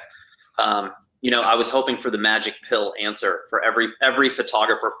 Okay. I was hoping for the magic pill answer. For every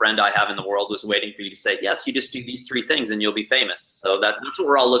photographer friend I have in the world was waiting for you to say, yes, you just do these 3 things and you'll be famous. So that's what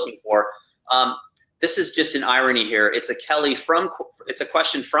we're all looking for. This is just an irony here. It's a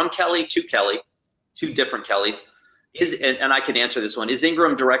question from Kelly to Kelly, 2 different Kellys. And I can answer this one. Is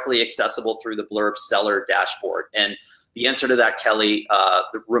Ingram directly accessible through the Blurb seller dashboard? And the answer to that, Kelly,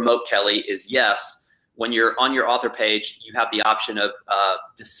 the remote Kelly, is yes. When you're on your author page, you have the option of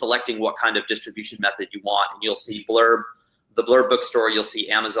just selecting what kind of distribution method you want, and you'll see Blurb, the Blurb bookstore, you'll see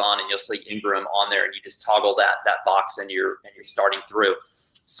Amazon, and you'll see Ingram on there, and you just toggle that box, and you're starting through.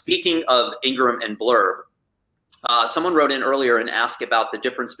 Speaking of Ingram and Blurb, someone wrote in earlier and asked about the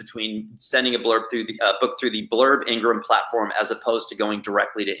difference between sending a Blurb through the book through the Blurb Ingram platform as opposed to going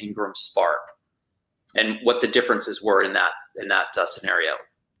directly to Ingram Spark, and what the differences were in that scenario.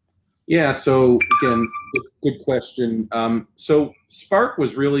 Yeah, so again, Good question. So Spark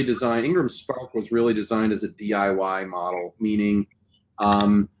was really designed, Ingram Spark was really designed as a DIY model, meaning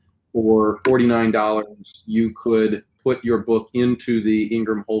for $49, you could put your book into the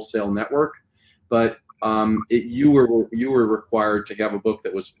Ingram wholesale network, but you were required to have a book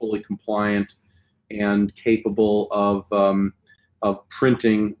that was fully compliant and capable of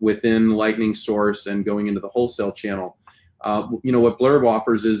printing within Lightning Source and going into the wholesale channel. What Blurb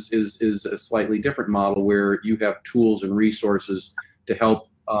offers is a slightly different model where you have tools and resources to help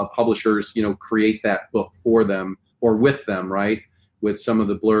publishers, create that book for them or with them, right? With some of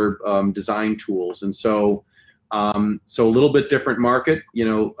the Blurb design tools, and so a little bit different market.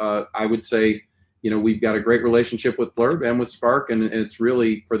 I would say, we've got a great relationship with Blurb and with Spark, and it's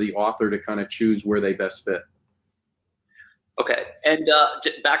really for the author to kind of choose where they best fit. Okay, and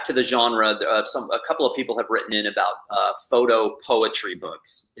back to the genre, a couple of people have written in about photo poetry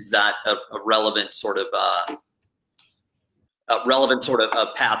books. Is that a relevant sort of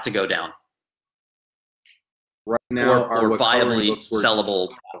path to go down? Right now, or viably sellable.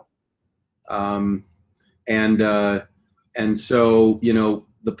 And so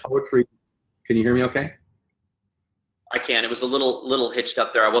the poetry. Can you hear me? Okay. I can. It was a little hitched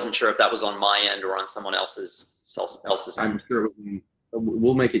up there. I wasn't sure if that was on my end or on someone else's. I'm sure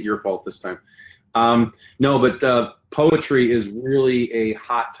we'll make it your fault this time. No, but poetry is really a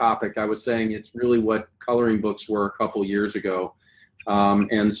hot topic. I was saying it's really what coloring books were a couple years ago,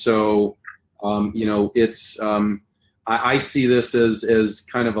 and so it's I see this as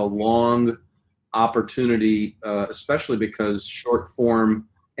kind of a long opportunity, especially because short form.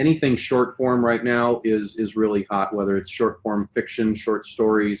 Anything short form right now is really hot, whether it's short form fiction, short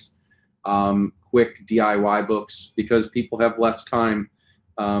stories, quick DIY books, because people have less time.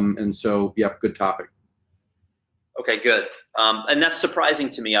 And so, yeah, good topic. Okay, good. And that's surprising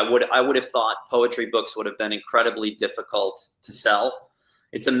to me. I would have thought poetry books would have been incredibly difficult to sell.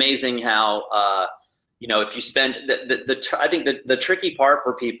 It's amazing how, if you spend, I think the tricky part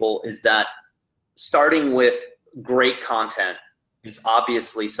for people is that starting with great content is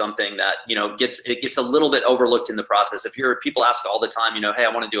obviously something that gets a little bit overlooked in the process. If people ask all the time, hey, I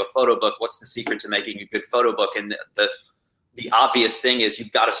want to do a photo book. What's the secret to making a good photo book? And the obvious thing is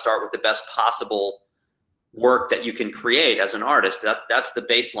you've got to start with the best possible work that you can create as an artist. That's the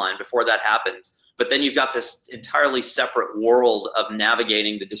baseline before that happens. But then you've got this entirely separate world of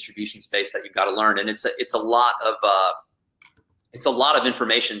navigating the distribution space that you've got to learn, and it's a lot of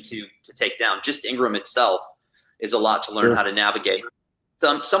information to take down. Just Ingram itself is a lot to learn Sure. how to navigate.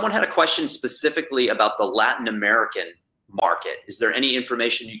 Someone had a question specifically about the Latin American market. Is there any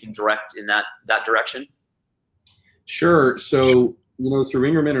information you can direct in that direction? Sure. So, through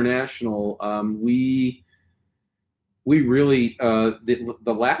Ingram International, we really, the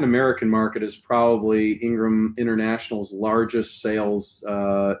Latin American market is probably Ingram International's largest sales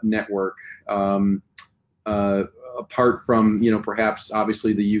network, apart from, perhaps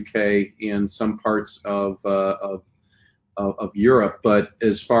obviously the UK and some parts of Europe. But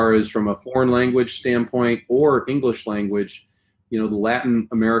as far as from a foreign language standpoint or English language, the Latin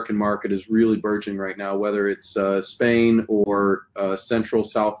American market is really burgeoning right now, whether it's Spain or Central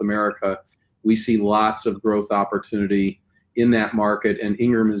South America. We see lots of growth opportunity in that market, and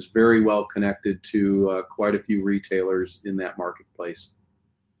Ingram is very well connected to quite a few retailers in that marketplace.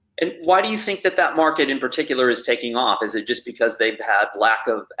 And why do you think that market in particular is taking off? Is it just because they've had lack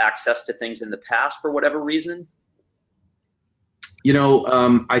of access to things in the past for whatever reason?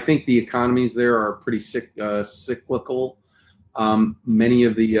 I think the economies there are pretty cyclical. Many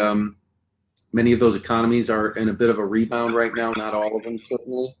of those economies are in a bit of a rebound right now. Not all of them,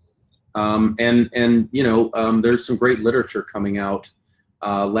 certainly. There's some great literature coming out,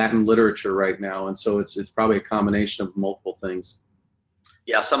 Latin literature right now, and so it's probably a combination of multiple things.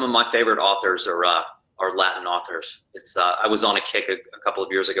 Yeah, some of my favorite authors are Latin authors. I was on a kick a couple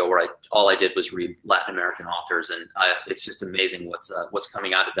of years ago where all I did was read Latin American authors, and it's just amazing what's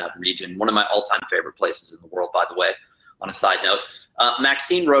coming out of that region. One of my all-time favorite places in the world, by the way. On a side note,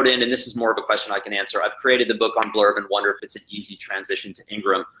 Maxine wrote in, and this is more of a question I can answer. I've created the book on Blurb and wonder if it's an easy transition to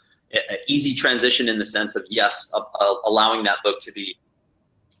Ingram. An easy transition in the sense of yes, allowing that book to be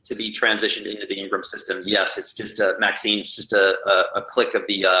transitioned into the Ingram system. Yes, it's just Maxine's just a click of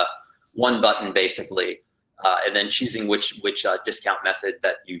the one button basically, and then choosing which discount method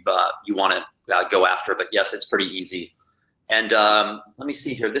that you want to go after. But yes, it's pretty easy. And let me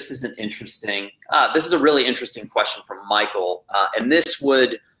see here. This is a really interesting question from Michael, and this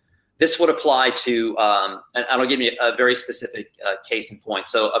would this would apply to, and I'll give you a very specific case in point.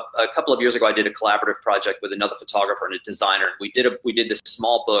 So a couple of years ago, I did a collaborative project with another photographer and a designer. We did this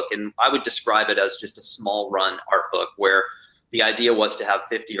small book, and I would describe it as just a small run art book where the idea was to have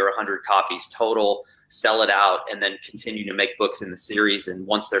 50 or 100 copies total, sell it out, and then continue to make books in the series. And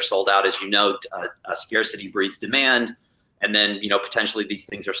once they're sold out, as you know, scarcity breeds demand. And then, you know, potentially these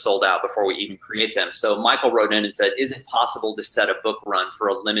things are sold out before we even create them. So Michael wrote in and said, is it possible to set a book run for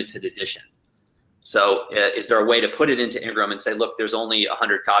a limited edition? So is there a way to put it into Ingram and say, look, there's only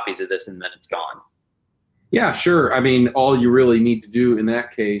 100 copies of this and then it's gone? Yeah, sure. I mean, all you really need to do in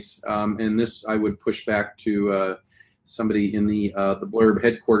that case, and this I would push back to somebody in the Blurb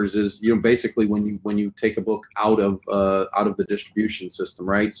headquarters, is, you know, basically when you take a book out of the distribution system,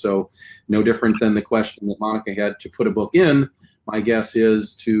 right? So no different than the question that Monica had to put a book in. My guess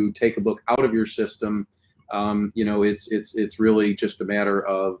is to take a book out of your system. You know, it's really just a matter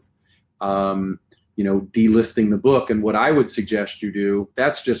of you know, delisting the book. And what I would suggest you do,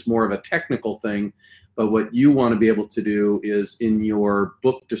 that's just more of a technical thing, but what you want to be able to do is in your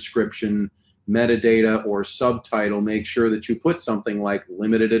book description, metadata or subtitle, make sure that you put something like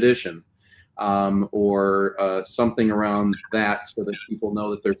limited edition or something around that, so that people know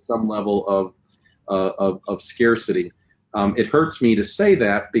that there's some level of scarcity. It hurts me to say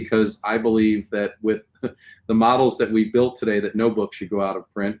that, because I believe that with the models that we built today, that no book should go out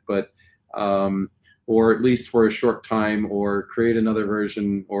of print, but or at least for a short time, or create another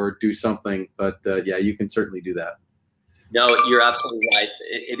version or do something. But yeah, you can certainly do that. No, you're absolutely right.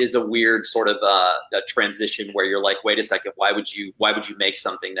 It is a weird sort of a transition where you're like, wait a second, why would you make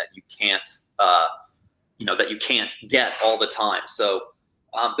something that you can't, you know, that you can't get all the time? So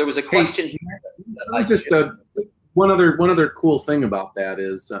there was a question here. Just one other cool thing about that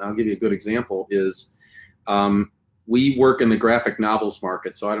is, I'll give you a good example, is we work in the graphic novels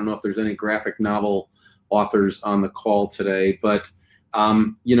market. So I don't know if there's any graphic novel authors on the call today, but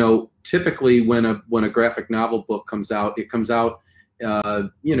you know, typically when a graphic novel book comes out, it comes out,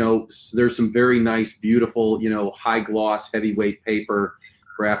 you know, there's some very nice, beautiful, you know, high gloss, heavyweight paper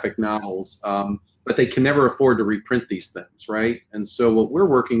graphic novels, but they can never afford to reprint these things, right? And so what we're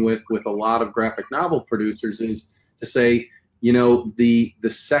working with a lot of graphic novel producers is to say, you know, the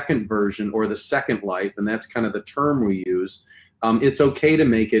second version or the second life, and that's kind of the term we use, it's okay to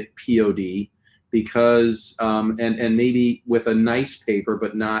make it POD, because and maybe with a nice paper,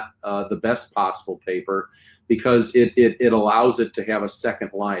 but not the best possible paper, because it allows it to have a second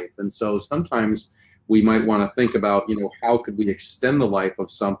life. And so sometimes we might want to think about, you know, how could we extend the life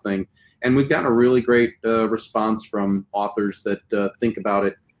of something? And we've gotten a really great response from authors that think about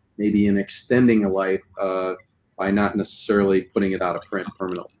it maybe in extending a life by not necessarily putting it out of print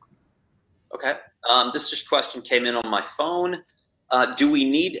permanently. Okay. This just question came in on my phone. Do we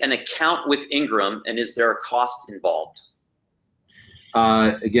need an account with Ingram, and is there a cost involved?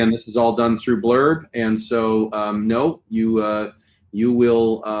 Again, this is all done through Blurb, and so no, you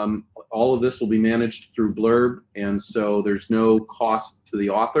will, all of this will be managed through Blurb, and so there's no cost to the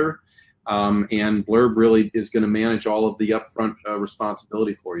author, and Blurb really is going to manage all of the upfront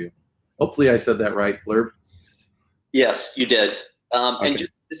responsibility for you. Hopefully I said that right, Blurb. Yes, you did. Okay. And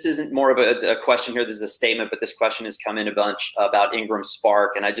just, this isn't more of a question here, this is a statement, but this question has come in a bunch about Ingram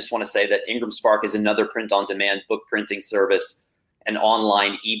Spark, and I just want to say that Ingram Spark is another print-on-demand book printing service and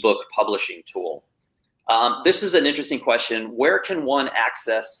online ebook publishing tool. This is an interesting question. Where can one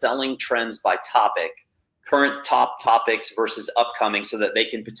access selling trends by topic, current top topics versus upcoming, so that they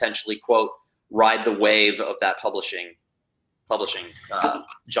can potentially, quote, ride the wave of that publishing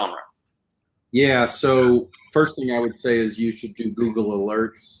genre? Yeah, so first thing I would say is you should do Google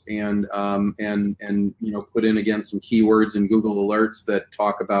Alerts and you know, put in again some keywords in Google Alerts that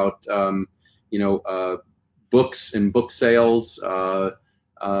talk about you know, books and book sales,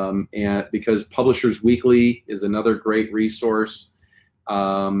 and because Publishers Weekly is another great resource.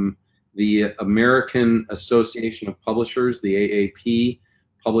 The American Association of Publishers, the AAP,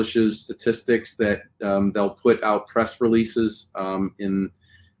 publishes statistics that they'll put out press releases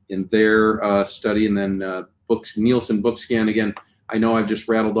in their study, and then Nielsen Bookscan. Again, I know I've just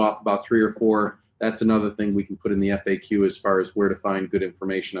rattled off about 3 or 4. That's another thing we can put in the FAQ as far as where to find good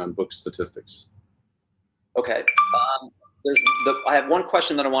information on book statistics. Okay. I have one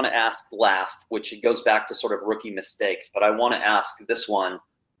question that I want to ask last, which it goes back to sort of rookie mistakes, but I want to ask this one,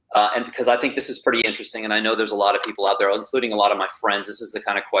 and because I think this is pretty interesting, and I know there's a lot of people out there, including a lot of my friends, this is the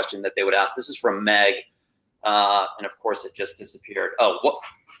kind of question that they would ask. This is from Meg, and of course it just disappeared. Oh, what?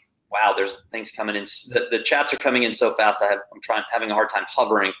 Wow, there's things coming in. The chats are coming in so fast. I'm having a hard time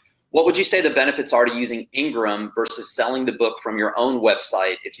hovering. What would you say the benefits are to using Ingram versus selling the book from your own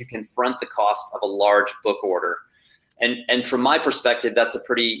website if you confront the cost of a large book order? And from my perspective, that's a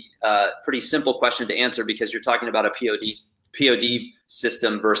pretty simple question to answer, because you're talking about a POD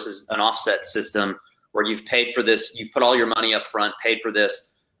system versus an offset system where you've paid for this, you've put all your money up front, paid for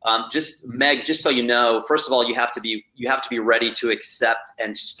this. Meg, just so you know, first of all, you have to be ready to accept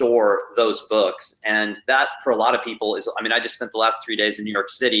and store those books. And that, for a lot of people, is, I mean, I just spent the last 3 days in New York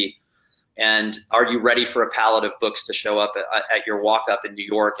City, and are you ready for a pallet of books to show up at your walk-up in New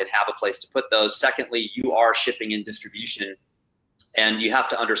York and have a place to put those? Secondly, you are shipping and distribution, and you have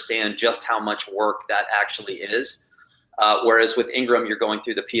to understand just how much work that actually is. Whereas with Ingram, you're going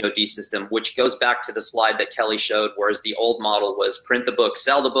through the POD system, which goes back to the slide that Kelly showed, whereas the old model was print the book,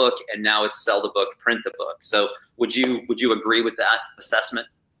 sell the book, and now it's sell the book, print the book. So would you agree with that assessment?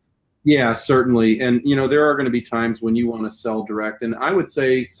 Yeah, certainly. And, you know, there are going to be times when you want to sell direct. And I would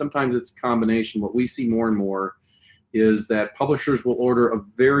say sometimes it's a combination. What we see more and more is that publishers will order a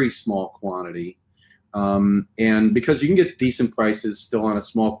very small quantity. And because you can get decent prices still on a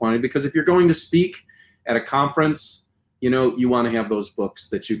small quantity, because if you're going to speak at a conference, you know, you want to have those books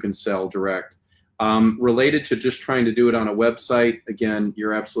that you can sell direct. Related to just trying to do it on a website, again,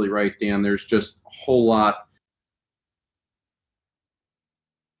 you're absolutely right, Dan. There's just a whole lot.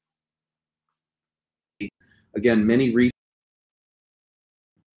 Again, many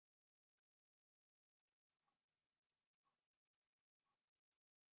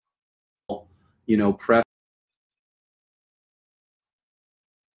press.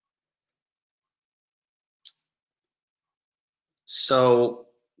 So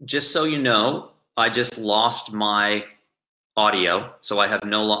just so you know, I just lost my audio. So I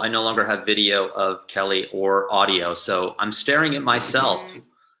no longer have video of Kelly or audio. So I'm staring at myself.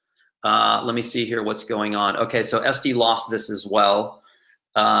 Let me see here what's going on. Okay, so SD lost this as well.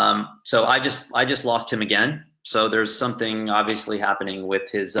 So I just lost him again. So there's something obviously happening with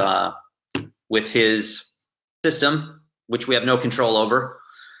his system, which we have no control over.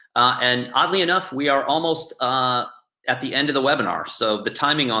 And oddly enough, we are almost at the end of the webinar. So the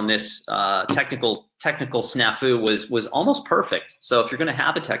timing on this technical snafu was almost perfect. So if you're going to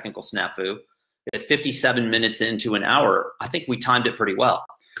have a technical snafu at 57 minutes into an hour, I think we timed it pretty well.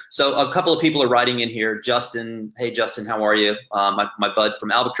 So a couple of people are writing in here. Justin, hey Justin, how are you? My bud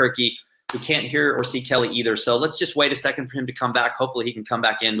from Albuquerque. We can't hear or see Kelly either. So let's just wait a second for him to come back. Hopefully he can come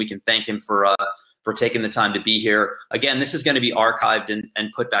back in. We can thank him for taking the time to be here. Again, this is going to be archived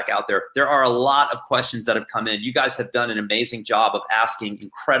and put back out there. There are a lot of questions that have come in. You guys have done an amazing job of asking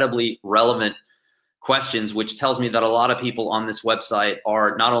incredibly relevant questions, which tells me that a lot of people on this website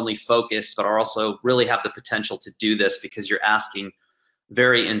are not only focused, but are also really have the potential to do this, because you're asking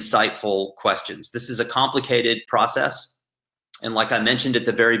very insightful questions. This is a complicated process. And like I mentioned at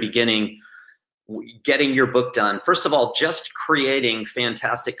the very beginning, getting your book done, first of all, just creating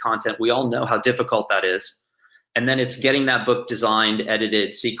fantastic content. We all know how difficult that is. And then it's getting that book designed, edited,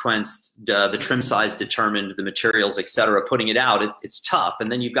 sequenced, the trim size determined, the materials, etc., putting it out. It's tough. And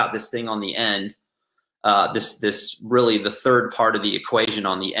then you've got this thing on the end, this really the third part of the equation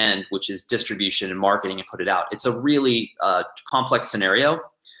on the end, which is distribution and marketing, and put it out. It's a really complex scenario.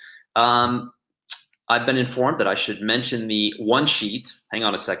 I've been informed that I should mention the one sheet. Hang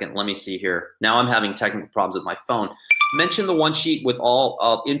on a second. Let me see here. Now I'm having technical problems with my phone. Mention the one sheet with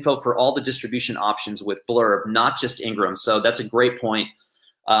all info for all the distribution options with Blurb, not just Ingram. So that's a great point.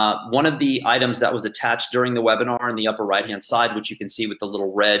 One of the items that was attached during the webinar in the upper right-hand side, which you can see with the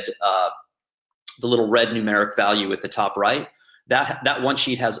little red numeric value at the top right, that one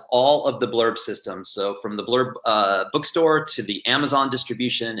sheet has all of the Blurb systems. So from the Blurb bookstore to the Amazon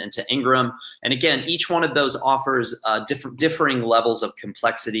distribution and to Ingram. And again, each one of those offers differing levels of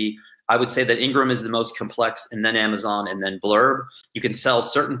complexity. I would say that Ingram is the most complex, and then Amazon, and then Blurb. You can sell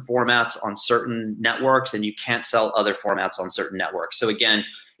certain formats on certain networks, and you can't sell other formats on certain networks. So again,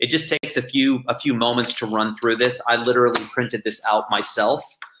 it just takes a few moments to run through this. I literally printed this out myself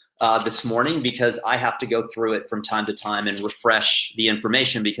this morning, because I have to go through it from time to time and refresh the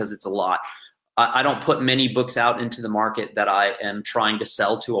information, because it's a lot. I don't put many books out into the market that I am trying to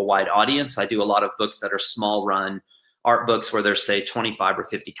sell to a wide audience. I do a lot of books that are small run art books where there's, say, 25 or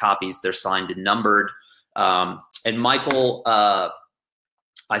 50 copies. They're signed and numbered. And Michael,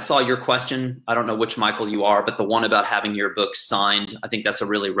 I saw your question. I don't know which Michael you are, but the one about having your book signed, I think that's a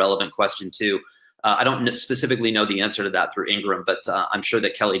really relevant question too. I don't specifically know the answer to that through Ingram, but I'm sure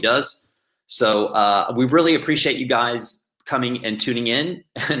that Kelly does. So we really appreciate you guys coming and tuning in.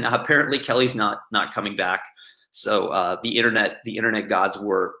 And apparently Kelly's not coming back. So the internet gods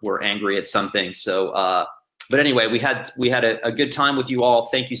were angry at something. So But anyway, we had a good time with you all.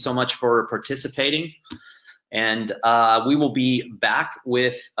 Thank you so much for participating. And we will be back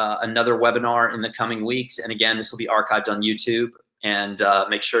with another webinar in the coming weeks. And again, this will be archived on YouTube. And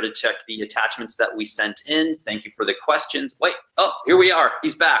make sure to check the attachments that we sent in. Thank you for the questions. Wait, oh, here we are.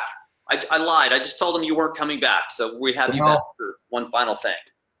 He's back. I lied. I just told him you weren't coming back. So we have you back for one final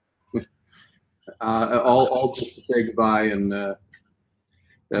thing. All just to say goodbye. And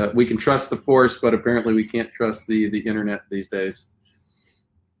we can trust the force, but apparently we can't trust the internet these days.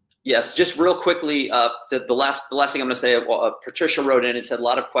 Yes, just real quickly, the last thing I'm going to say, Patricia wrote in and said a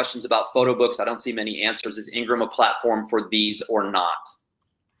lot of questions about photo books. I don't see many answers. Is Ingram a platform for these or not?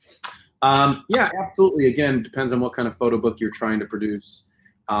 Yeah, absolutely. Again, depends on what kind of photo book you're trying to produce.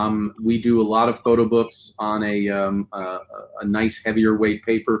 We do a lot of photo books on a nice heavier weight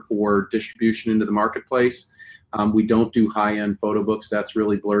paper for distribution into the marketplace. We don't do high-end photo books. That's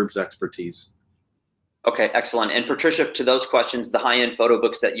really Blurb's expertise. Okay, excellent. And Patricia, to those questions, the high-end photo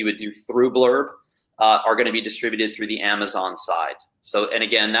books that you would do through Blurb are going to be distributed through the Amazon side. So, and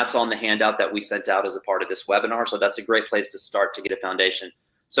again, that's on the handout that we sent out as a part of this webinar. So that's a great place to start to get a foundation.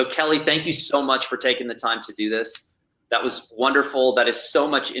 So Kelly, thank you so much for taking the time to do this. That was wonderful. That is so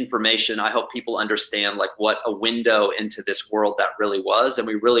much information. I hope people understand like what a window into this world that really was. And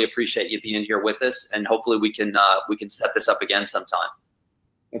we really appreciate you being here with us. And hopefully we can set this up again sometime.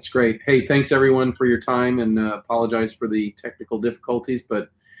 That's great. Hey, thanks everyone for your time, and apologize for the technical difficulties, but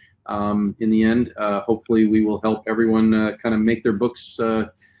in the end, hopefully we will help everyone kind of make their books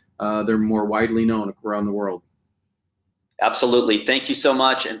they're more widely known around the world. Absolutely. Thank you so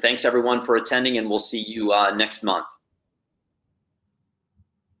much, and thanks everyone for attending, and we'll see you next month.